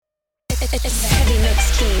It's Heavy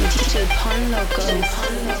Mix King, DJ Pon Loco.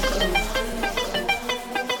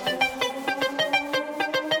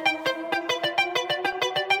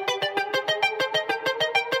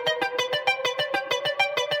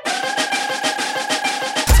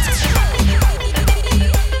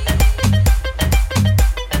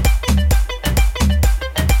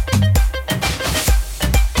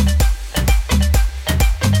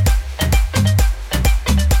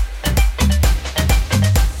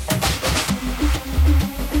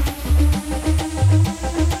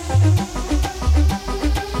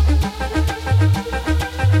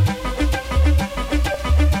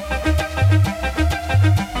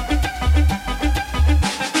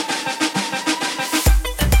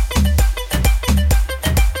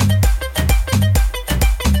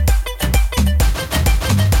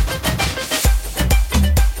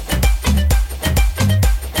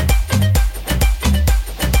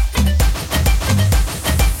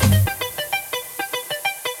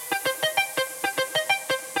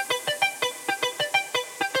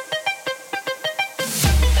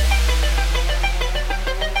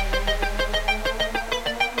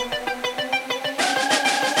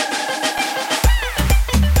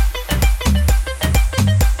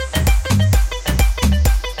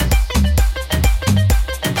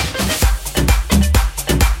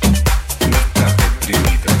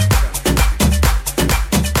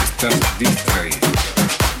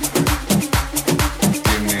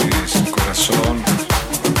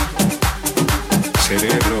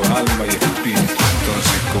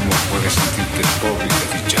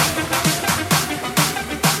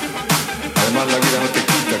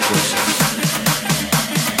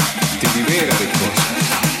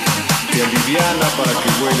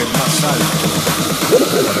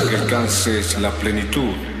 La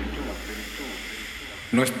plenitud.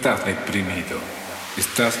 No estás deprimido,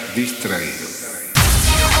 estás distraído.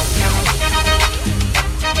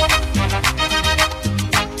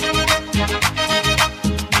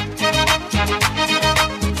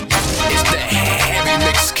 It's the Heavy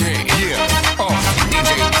Mix King. Yeah. Oh,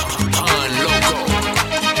 DJ Pon Loco.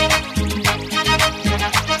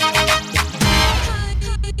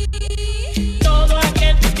 Todo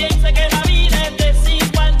aquel que piense que la vida es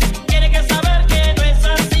desigual tiene que saber que no es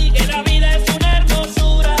así, que la vida es una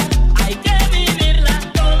hermosura, hay que vivirla.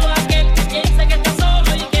 Todo aquel que piense que está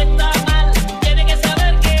solo y que está mal tiene que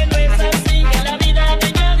saber que no es así, que la vida no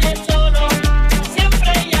hay nadie solo, siempre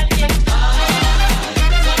hay alguien.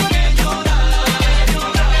 Hay que llorar,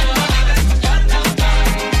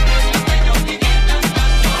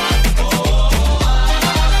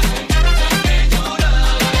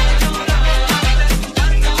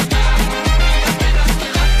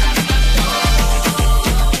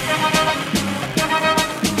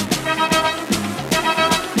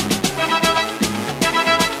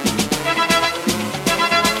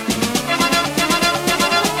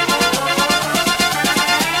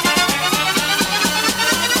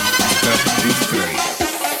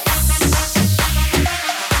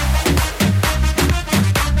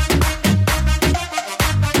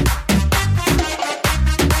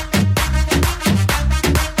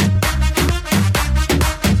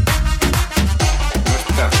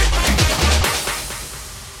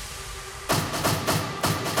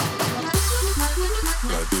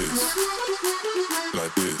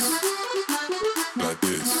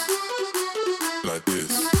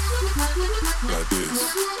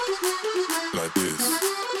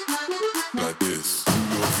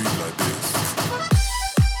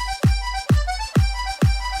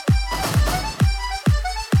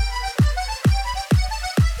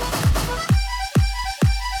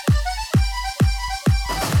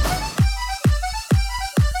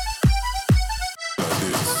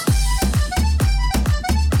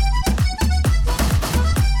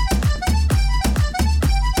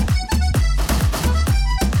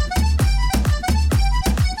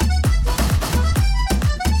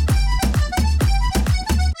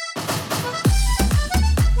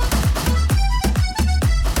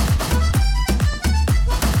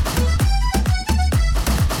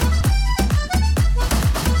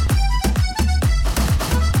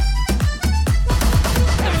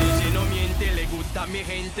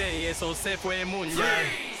 Se fue muy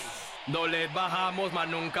bien. No le bajamos, mas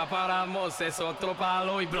nunca paramos. Es otro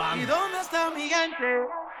palo y blanco. ¿Y dónde está mi gente?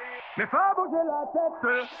 Me favor de la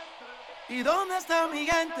tête. ¿Y dónde está mi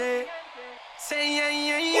gente? Say yeah,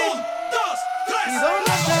 yeah, yeah. 1, 2, 3. ¿Y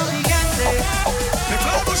dónde está mi gente? Me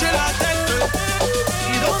favor de la tête.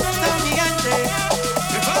 ¿Y dónde está mi gente?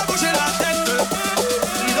 Me favor de la tête.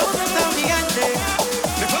 ¿Y dónde está mi gente?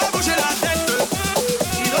 Me favor de la tête.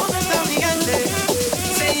 ¿Y dónde está mi gente?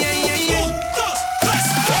 Say yeah, yeah, yeah. 1, 2,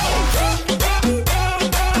 3.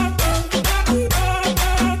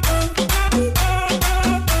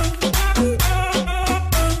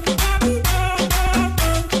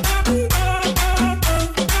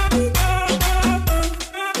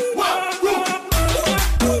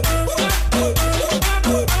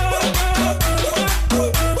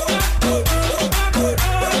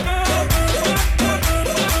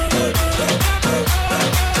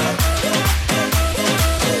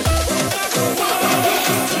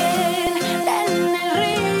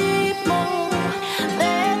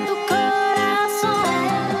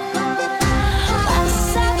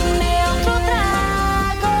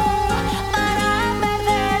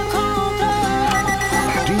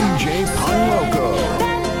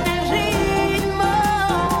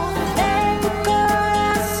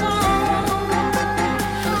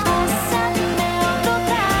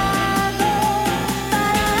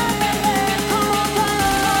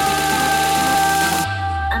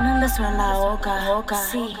 beso en la boca,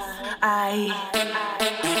 sí, ahí.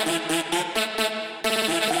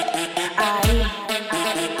 Ahí.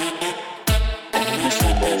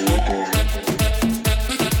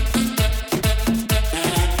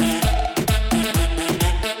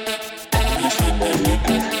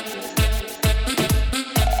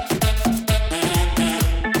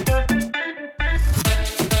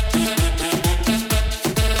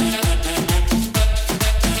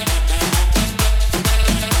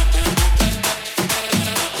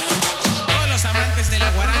 Todos los amantes de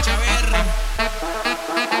la guaracha, a ver.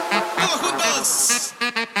 Todos juntos.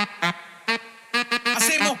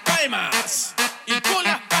 Hacemos palmas. Y con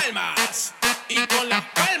las palmas. Y con las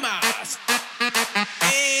palmas.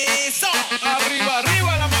 Eso. Arriba,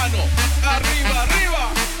 arriba la mano. Arriba, arriba.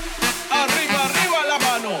 Arriba, arriba la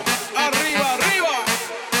mano. Arriba, arriba.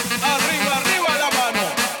 Arriba, arriba la mano.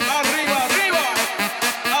 Arriba, arriba.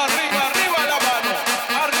 Arriba, arriba la mano.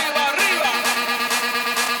 Arriba, arriba.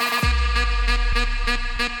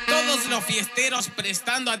 Todos los fiesteros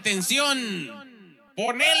prestando atención.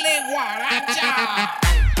 ¡Ponele guaracha!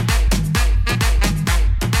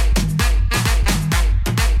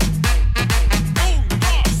 Un,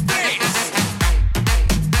 dos, tres.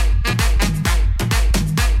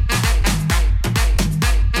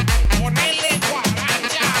 ¡Ponele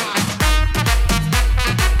guaracha!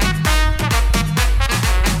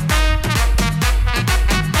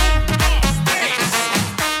 Un, dos, tres.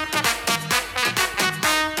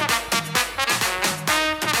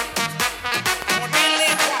 ¡Ponele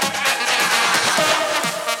guaracha!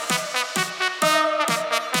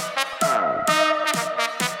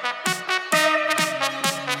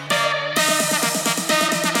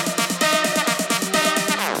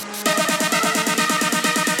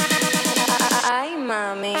 Ay,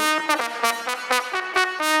 mami.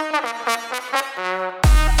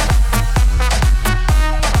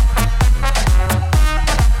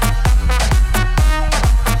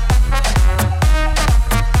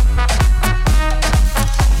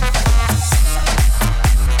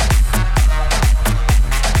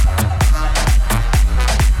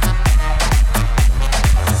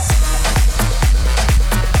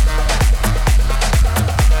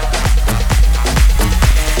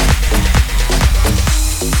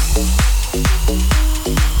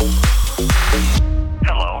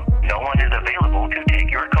 Hello, no one is available to take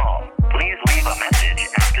your call. Please leave a message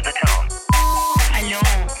after the tone. Aló,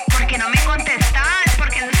 ¿por qué no me contestas? ¿Por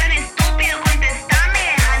qué sos tan estúpido?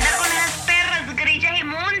 Contestame. Anda con esas perras grillas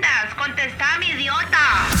inmundas. Contestame, idiota.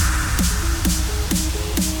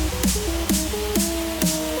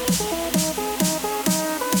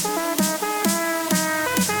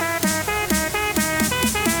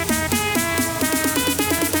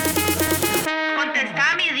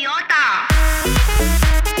 Contestame, idiota.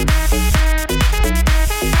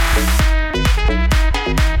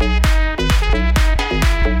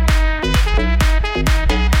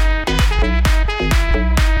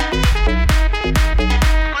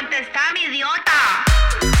 Contestame, idiota.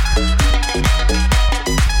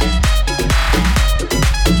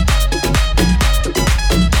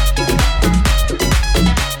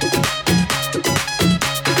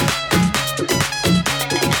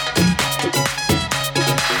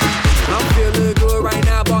 I'm feeling good right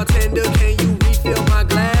now, bartender. Can you refill my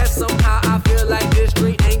glass? Somehow I feel like this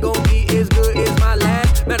drink ain't gon' be as good as my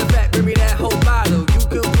last. Matter of fact, bring me that whole bottle. You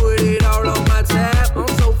can put it all on my tab. I'm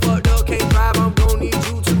so fucked up, can't drive. I'm gon' need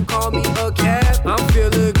you to call me a cab. I'm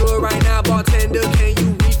feeling good right now, bartender. Can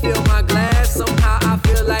you refill my glass? Somehow I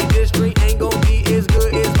feel like this drink ain't gon' be as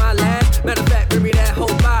good as my last. Matter of fact, bring me that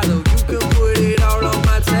whole bottle. You can put it all on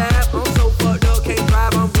my tab. I'm so fucked up, can't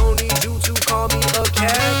drive. I'm gon' need you to call me a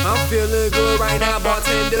cab. I'm feeling good right now,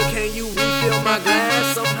 bartender. Can you refill my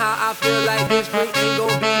glass? Somehow I feel like this drink ain't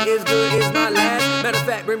gon' be as good as my last. Matter of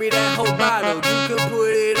fact, bring me that whole bottle. You can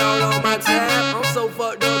put it all on my tab. I'm so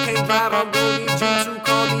fucked up, can't drive. I'm gon' need you to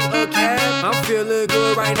call me a cab. I'm feeling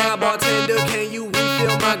good right now, bartender. Can you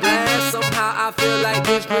refill my glass? Somehow I feel like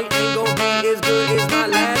this drink ain't gon' be as good as my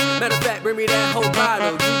last. Matter of fact, bring me that whole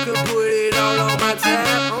bottle. You can put it all on my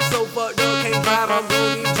tab. I'm so fucked up, can't drive. I'm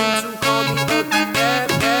gon' need you to call me a cab.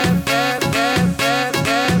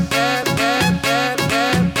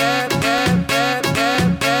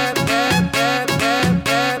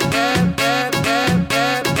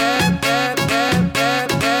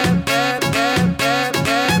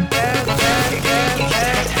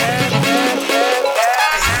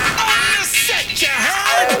 Set your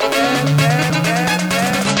head.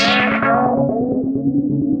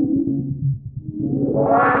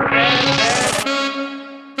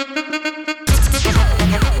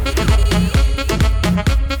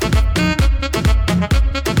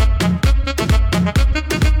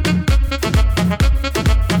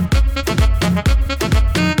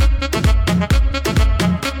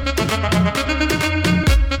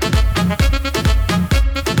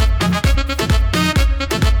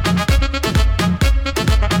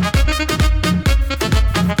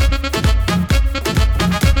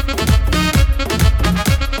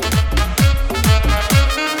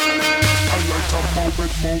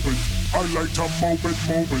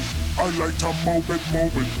 move it. I like to move it,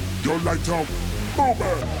 move it. You like to move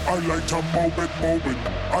it. I like to move it, move it.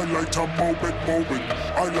 I like to move it, move it.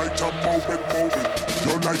 I like to move it, move it.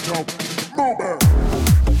 You like to move it.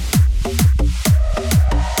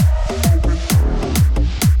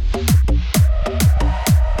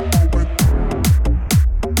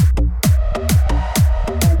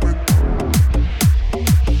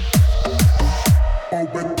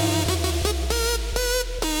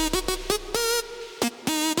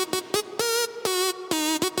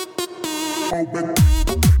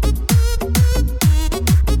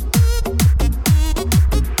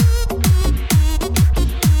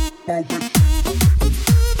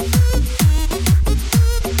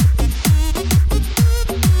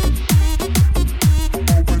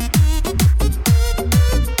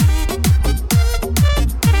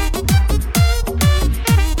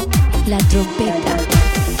 La trompeta.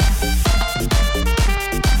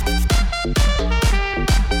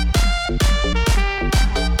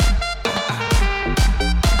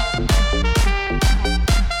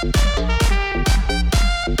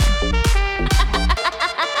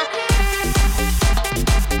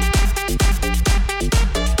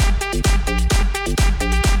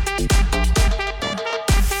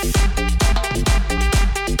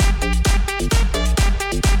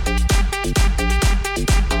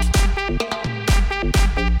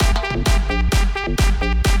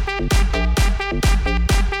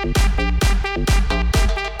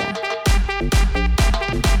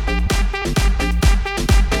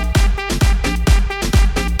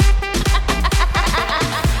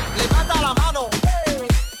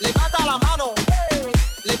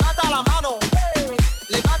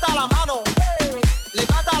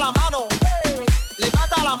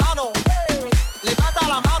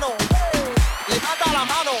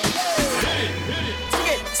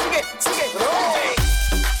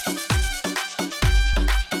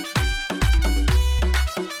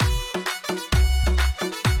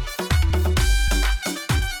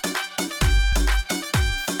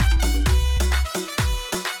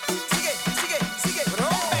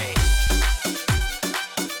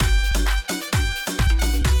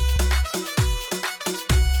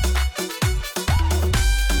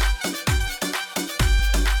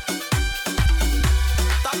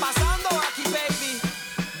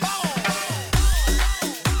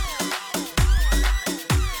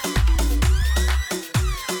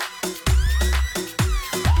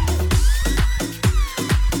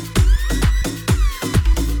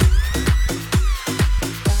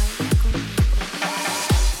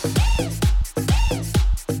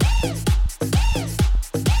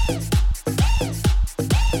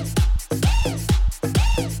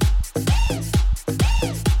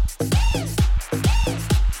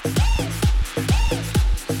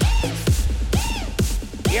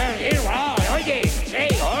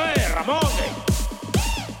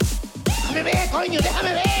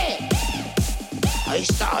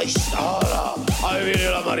 Ahí está, hola. Ahí viene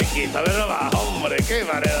la mariquita, ¿verdad? Va, hombre, qué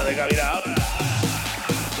manera de caminar.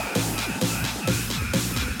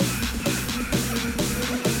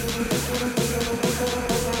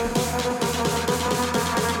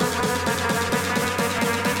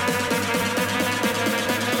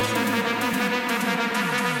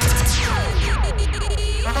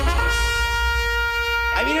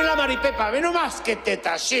 Ahí viene la maripepa, ve nomás que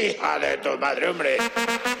tetas, hija de tu madre, hombre.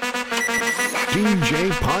 DJ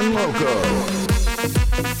Pun Loco.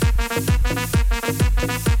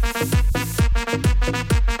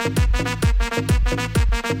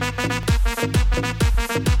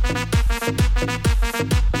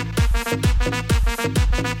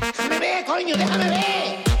 Déjame ver, coño, déjame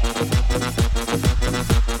ver.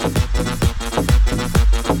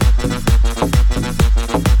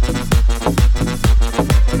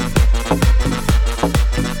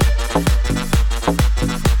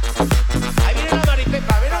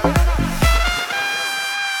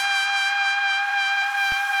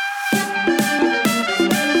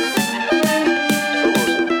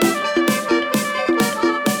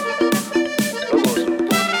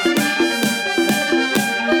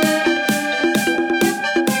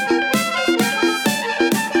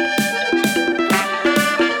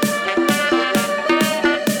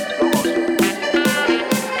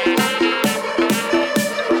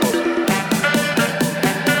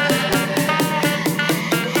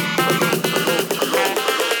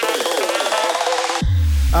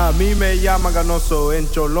 A mí me llaman ganoso, en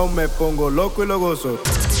Cholón me pongo loco y lo gozo.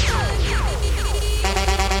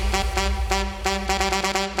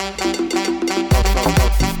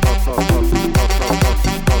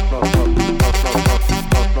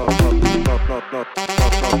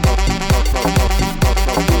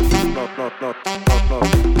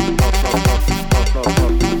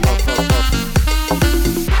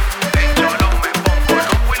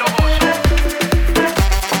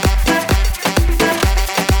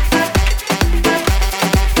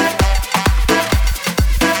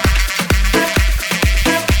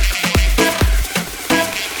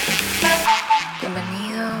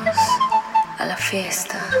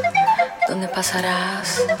 fiesta, donde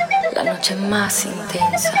pasarás la noche más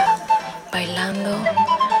intensa, bailando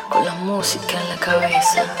con la música en la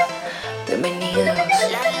cabeza. Bienvenidos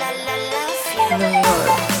New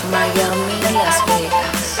York, Miami, Las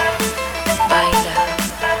Vegas. Baila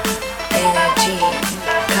Medellín,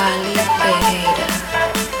 Cali, Pereira.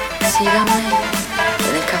 Sígame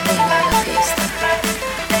en el camino de la fiesta.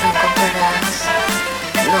 No encontrarás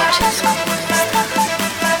noches como esta.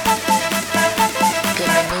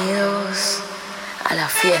 Bienvenidos a la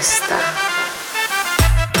fiesta.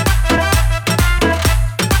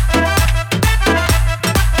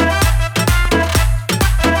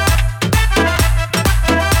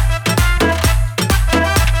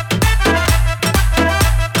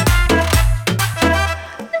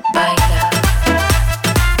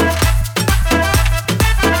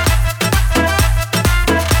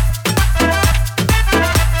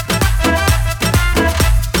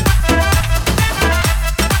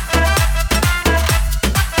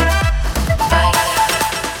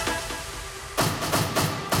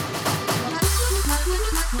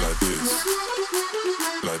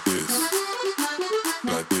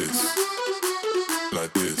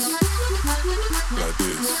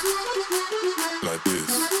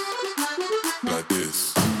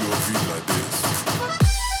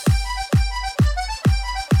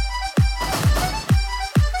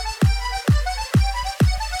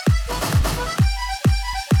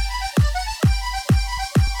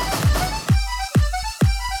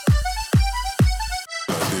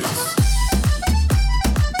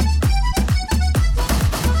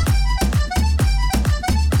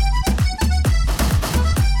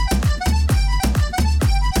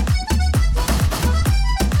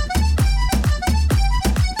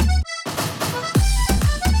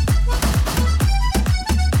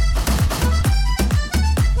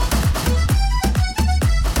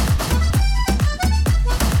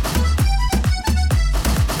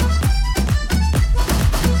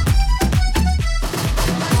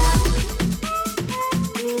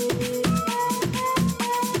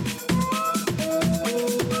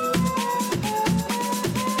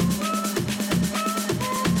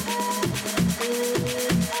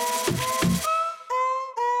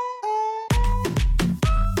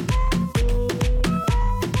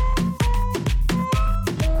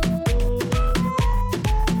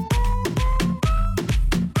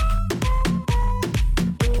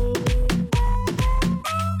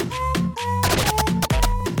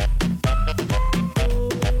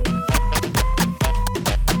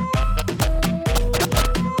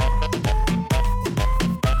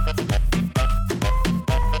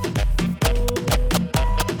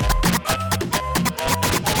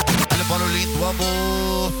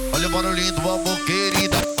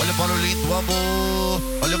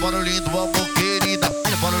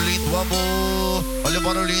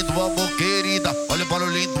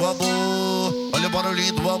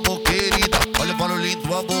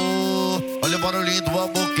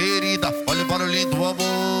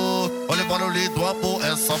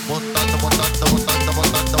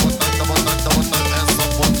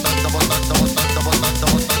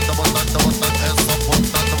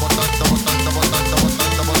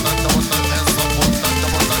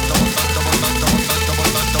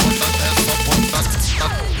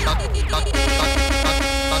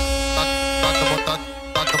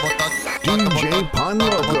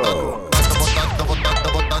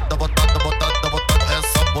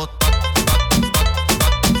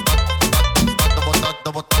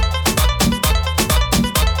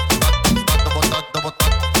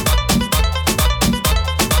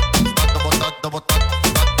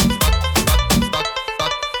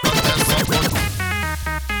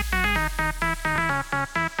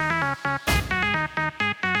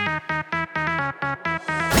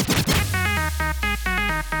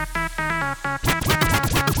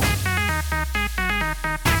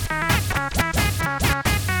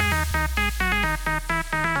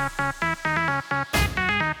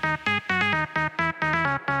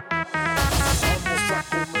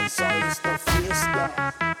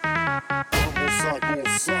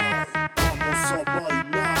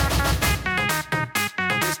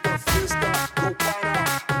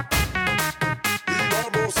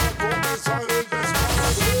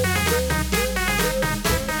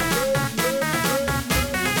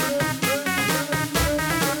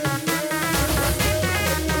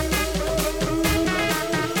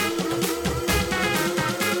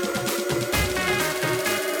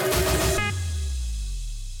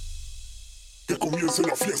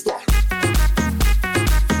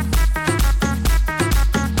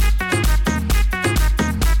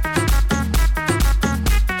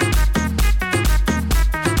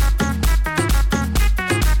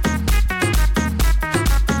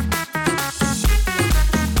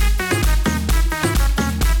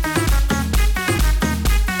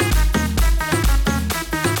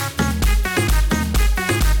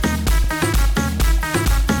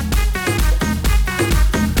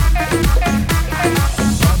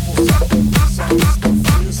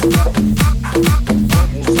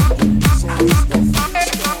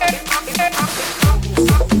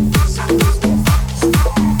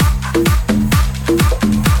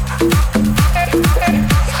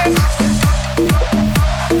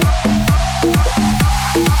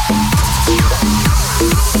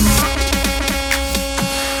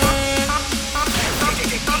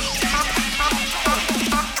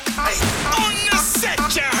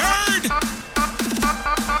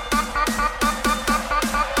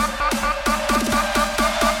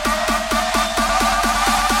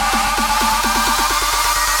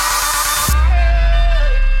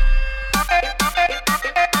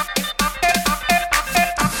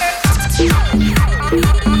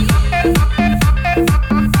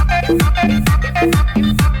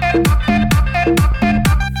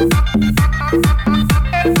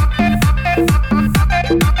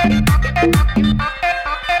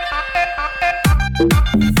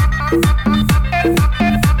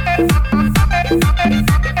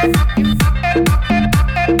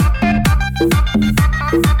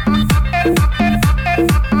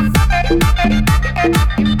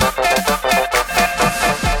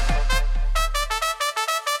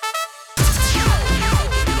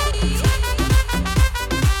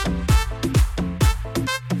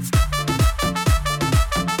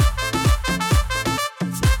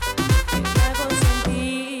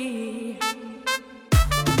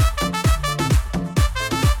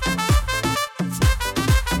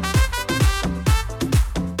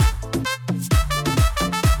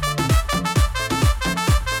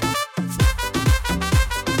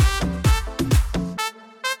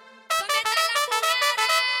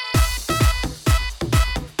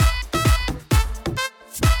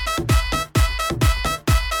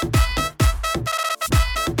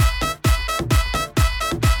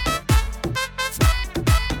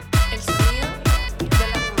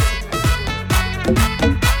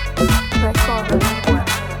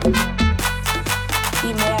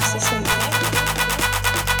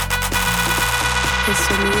 El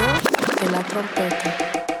sonido de la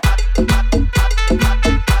trompeta.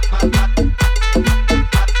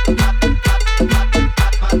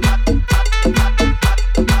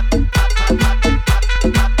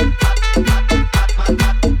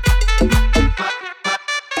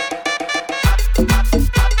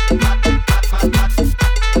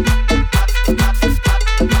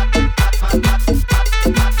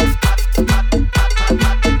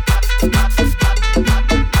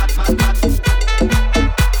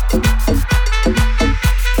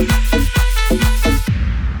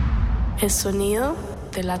 El sonido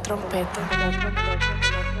de la trompeta.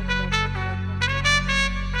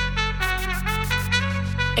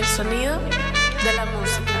 El sonido de la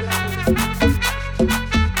música.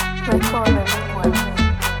 Recorre mi cuerpo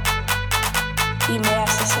y me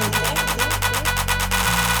hace sentir.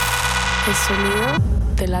 El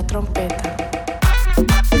sonido de la trompeta.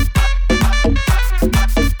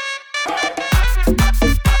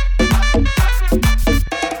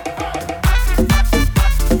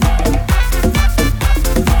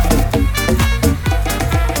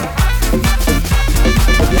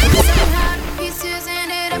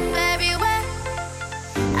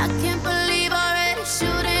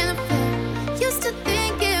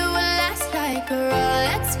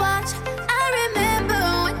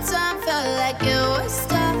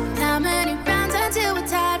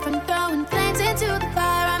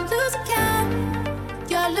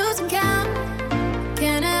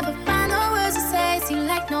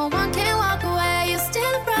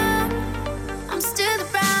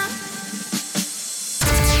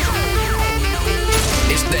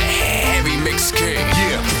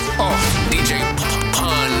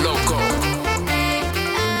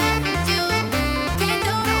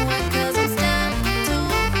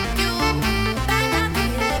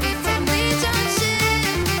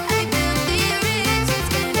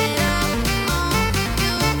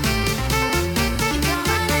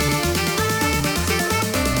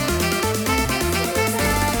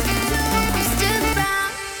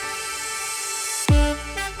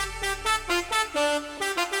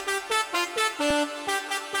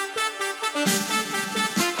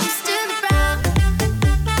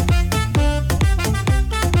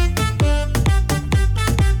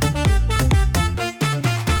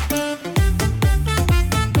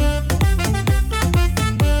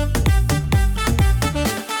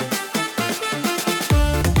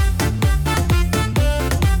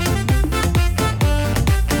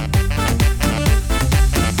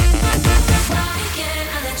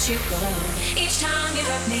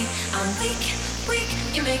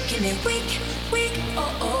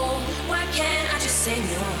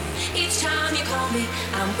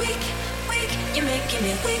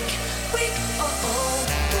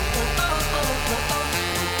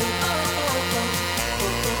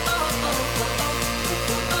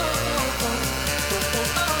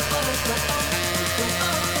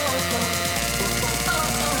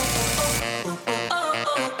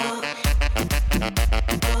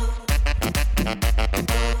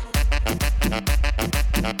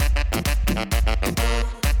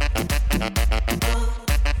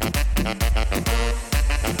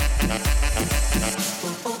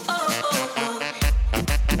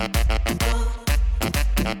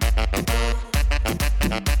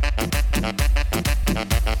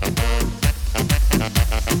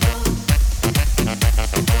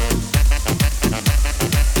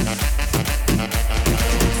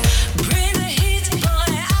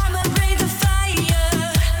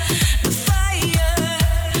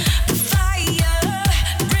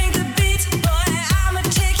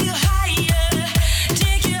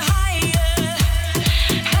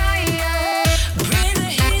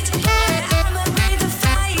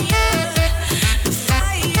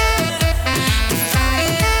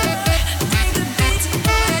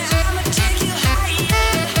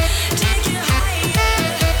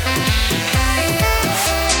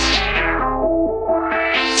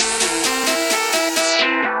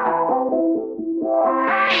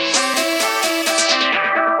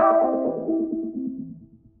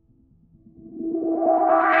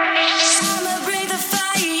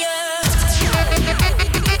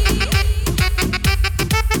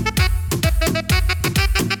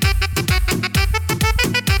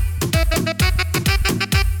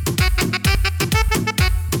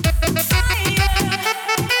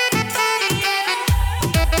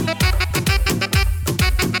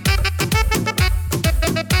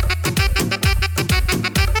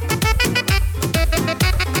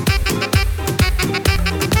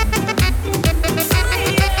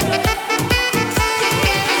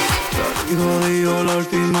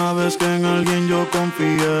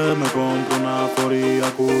 me compro una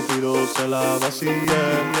foría, Cupido se la vacía.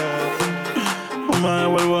 No me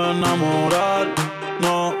vuelvo a enamorar,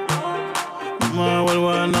 no me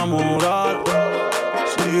vuelvo a enamorar.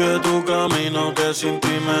 Sigue tu camino que sin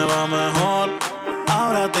ti me va mejor.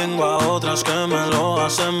 Ahora tengo a otras que me lo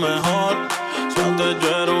hacen mejor. Si antes yo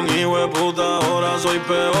era un hijo de puta, ahora soy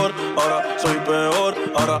peor. Ahora soy peor,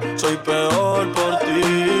 ahora soy peor por ti.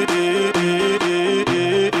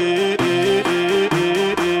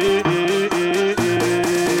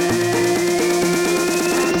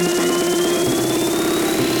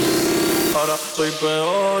 Ahora soy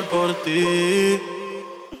peor por ti.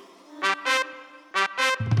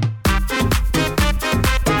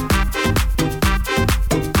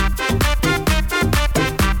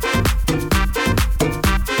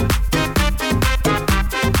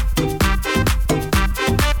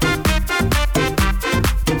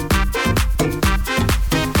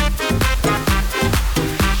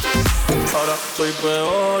 Soy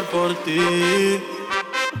peor por ti.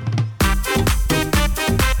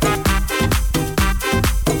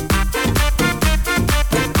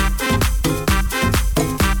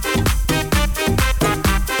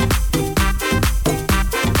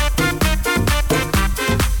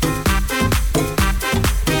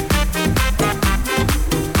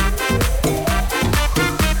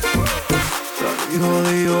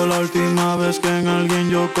 Jodido la última vez que en alguien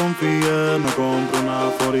yo confié. Me compro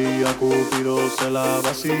una foría, Cupido se la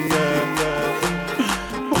vacía.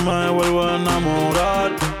 No me vuelvo a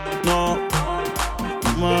enamorar, no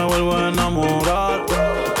me vuelvo a enamorar.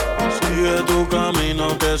 Sigue tu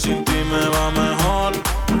camino que sin ti me va mejor.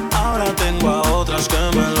 Ahora tengo a otras que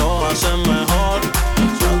me lo hacen mejor.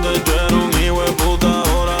 Si antes yo era un hijo de puta,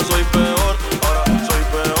 ahora soy peor. Ahora soy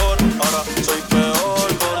peor, ahora soy peor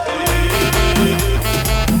por ti.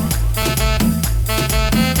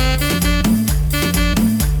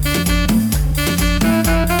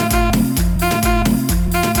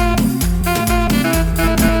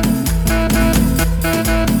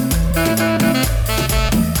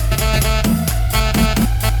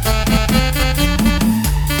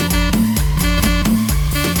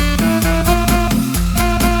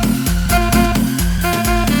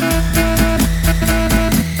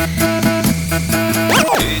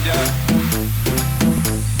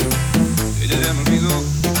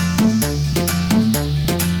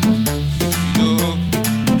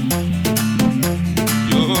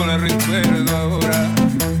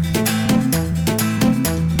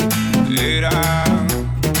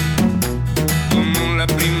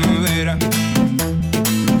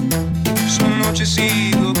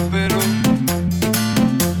 Pero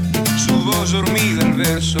su voz dormida el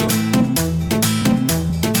verso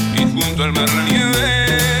y junto al mar la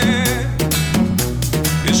nieve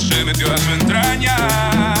que se metió a su entraña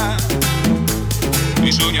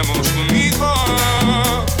y soñamos conmigo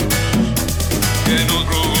que nos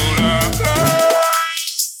robó la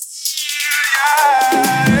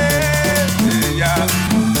ella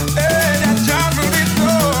ya me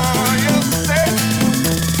olvidó, yo sé.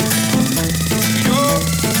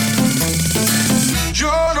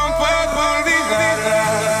 Yo no puedo olvidarla.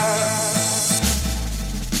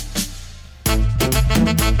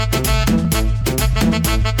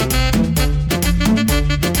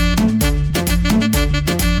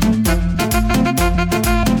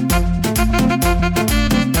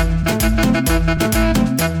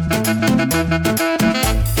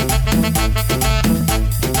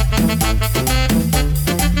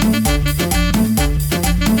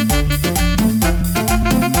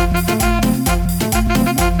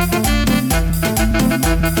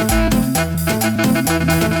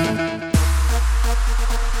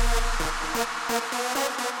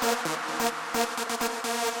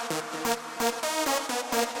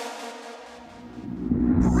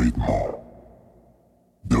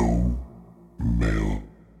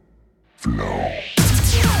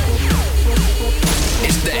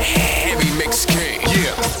 It's the Heavy Mix King.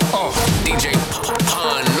 Yeah. DJ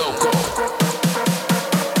Pun Loco.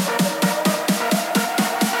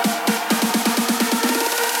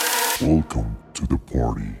 Welcome to the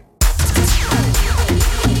party.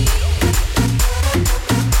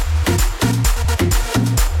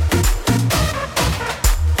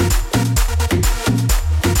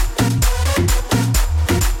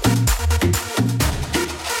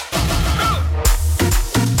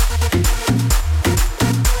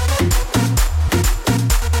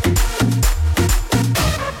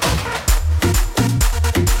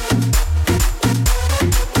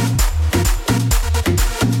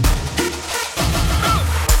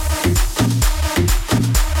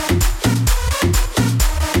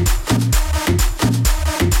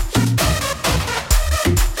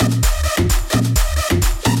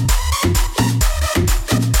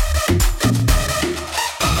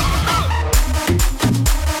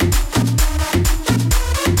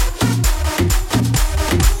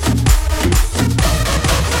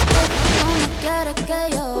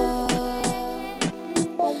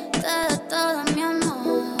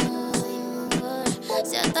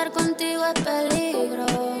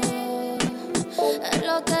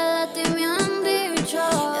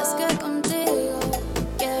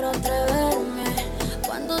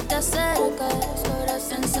 hacer.